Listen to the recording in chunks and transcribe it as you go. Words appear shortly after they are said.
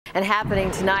And happening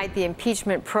tonight, the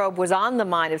impeachment probe was on the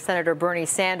mind of Senator Bernie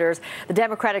Sanders, the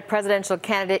Democratic presidential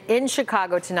candidate in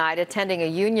Chicago tonight, attending a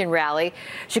union rally.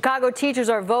 Chicago teachers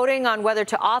are voting on whether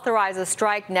to authorize a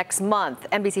strike next month.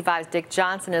 NBC5's Dick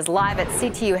Johnson is live at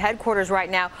CTU headquarters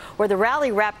right now, where the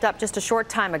rally wrapped up just a short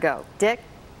time ago. Dick?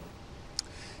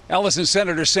 Allison,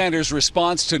 Senator Sanders'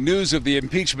 response to news of the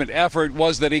impeachment effort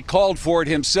was that he called for it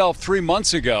himself 3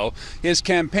 months ago. His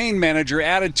campaign manager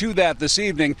added to that this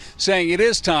evening, saying it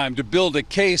is time to build a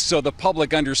case so the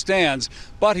public understands,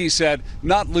 but he said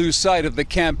not lose sight of the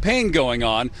campaign going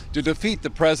on to defeat the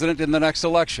president in the next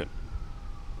election.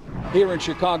 Here in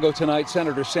Chicago tonight,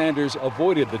 Senator Sanders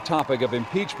avoided the topic of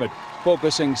impeachment,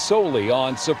 focusing solely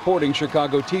on supporting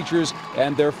Chicago teachers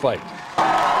and their fight.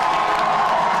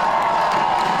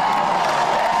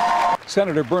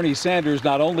 Senator Bernie Sanders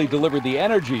not only delivered the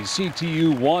energy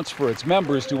CTU wants for its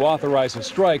members to authorize a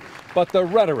strike, but the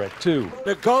rhetoric, too.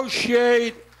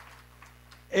 Negotiate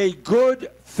a good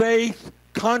faith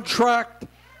contract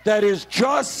that is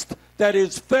just, that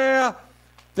is fair,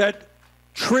 that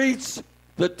treats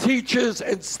the teachers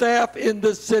and staff in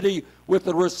this city with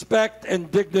the respect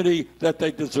and dignity that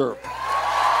they deserve.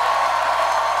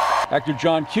 Actor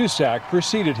John Cusack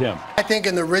preceded him. I think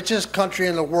in the richest country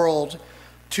in the world,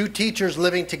 two teachers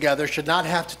living together should not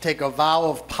have to take a vow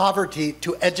of poverty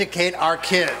to educate our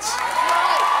kids.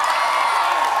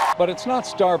 But it's not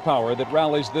star power that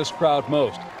rallies this crowd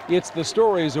most. It's the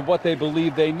stories of what they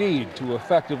believe they need to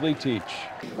effectively teach.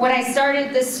 When I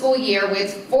started this school year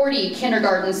with 40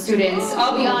 kindergarten students,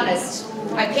 I'll be honest,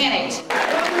 I panicked.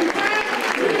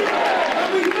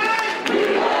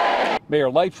 Mayor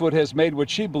Lightfoot has made what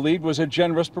she believed was a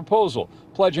generous proposal,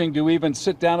 pledging to even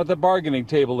sit down at the bargaining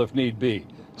table if need be.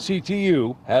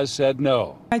 CTU has said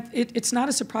no. It's not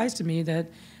a surprise to me that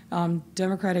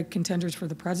Democratic contenders for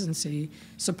the presidency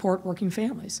support working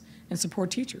families and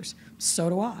support teachers. So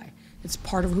do I. It's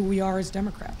part of who we are as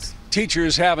Democrats.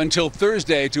 Teachers have until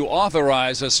Thursday to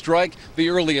authorize a strike. The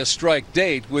earliest strike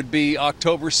date would be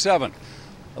October 7th.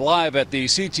 Live at the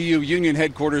CTU union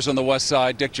headquarters on the west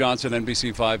side, Dick Johnson,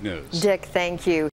 NBC5 News. Dick, thank you.